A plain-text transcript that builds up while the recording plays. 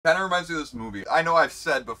Kind of reminds me of this movie. I know I've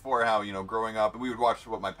said before how, growing up, we would watch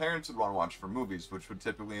what my parents would want to watch for movies, which would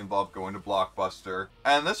typically involve going to Blockbuster.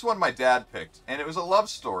 And this one my dad picked, and it was a love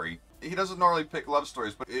story. He doesn't normally pick love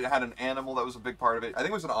stories, but it had an animal that was a big part of it. I think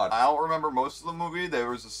it was an otter. I don't remember most of the movie. There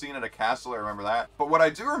was a scene at a castle, I remember that. But what I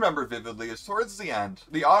do remember vividly is towards the end,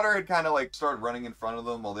 the otter had kind of like started running in front of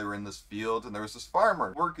them while they were in this field, and there was this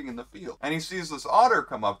farmer working in the field. And he sees this otter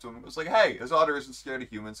come up to him and was like, hey, this otter isn't scared of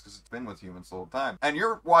humans because it's been with humans the whole time. And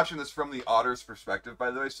you're watching this from the otter's perspective, by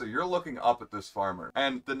the way, so you're looking up at this farmer.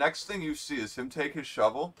 And the next thing you see is him take his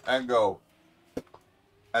shovel and go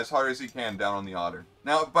as hard as he can down on the otter.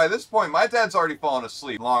 Now, by this point, my dad's already fallen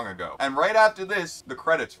asleep long ago. And right after this, the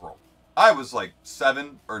credits roll. I was like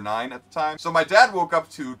 7 or 9 at the time. So my dad woke up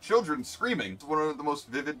to children screaming. One of the most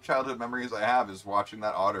vivid childhood memories I have is watching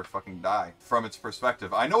that otter fucking die from its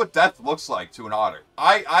perspective. I know what death looks like to an otter.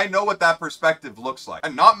 I know what that perspective looks like.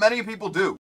 And not many people do.